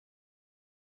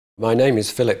My name is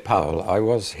Philip Powell. I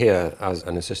was here as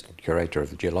an assistant curator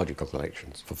of the geological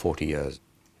collections for 40 years.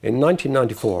 In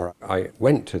 1994, I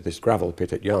went to this gravel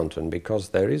pit at Yarnton because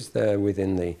there is there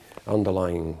within the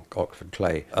underlying Oxford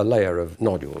clay a layer of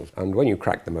nodules, and when you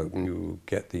crack them open you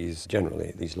get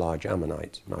generally these large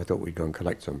ammonites. And I thought we'd go and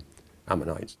collect some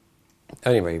ammonites.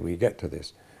 Anyway, we get to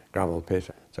this gravel pit,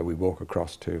 so we walk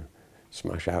across to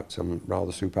smash out some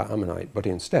rather super ammonite, but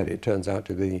instead it turns out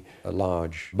to be a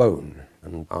large bone,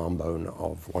 an arm bone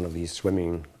of one of these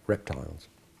swimming reptiles.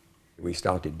 We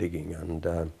started digging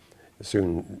and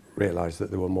soon realized that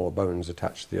there were more bones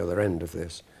attached to the other end of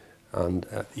this, and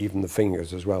even the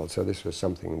fingers as well, so this was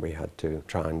something we had to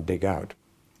try and dig out.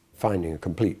 Finding a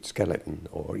complete skeleton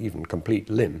or even complete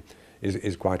limb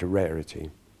is quite a rarity.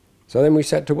 So then we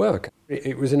set to work.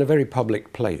 It was in a very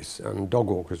public place, and dog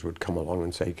walkers would come along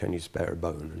and say, "Can you spare a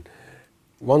bone?" And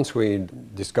once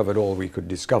we'd discovered all we could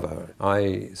discover,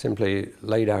 I simply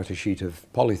laid out a sheet of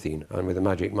polythene and with a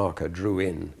magic marker drew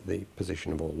in the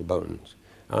position of all the bones.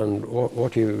 And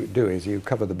what you do is you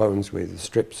cover the bones with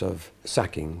strips of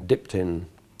sacking dipped in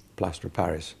plaster of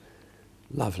Paris.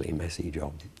 Lovely messy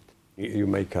job. You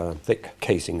make a thick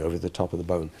casing over the top of the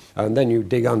bone, and then you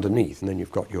dig underneath, and then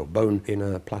you've got your bone in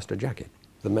a plaster jacket.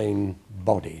 The main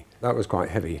body, that was quite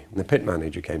heavy. The pit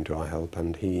manager came to our help,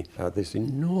 and this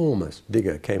enormous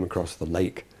digger came across the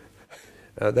lake.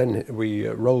 Then we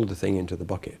rolled the thing into the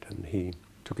bucket, and he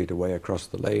took it away across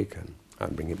the lake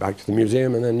and bring it back to the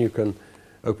museum, and then you can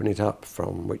open it up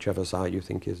from whichever side you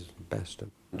think is best.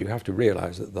 You have to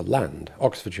realize that the land,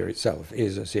 Oxfordshire itself,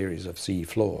 is a series of sea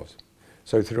floors.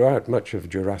 So throughout much of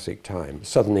Jurassic time,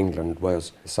 southern England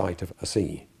was the site of a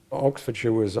sea.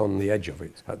 Oxfordshire was on the edge of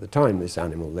it. At the time this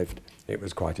animal lived, it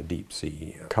was quite a deep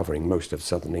sea, covering most of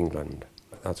southern England.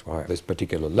 That's why this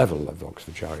particular level of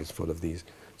Oxfordshire is full of these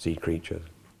sea creatures.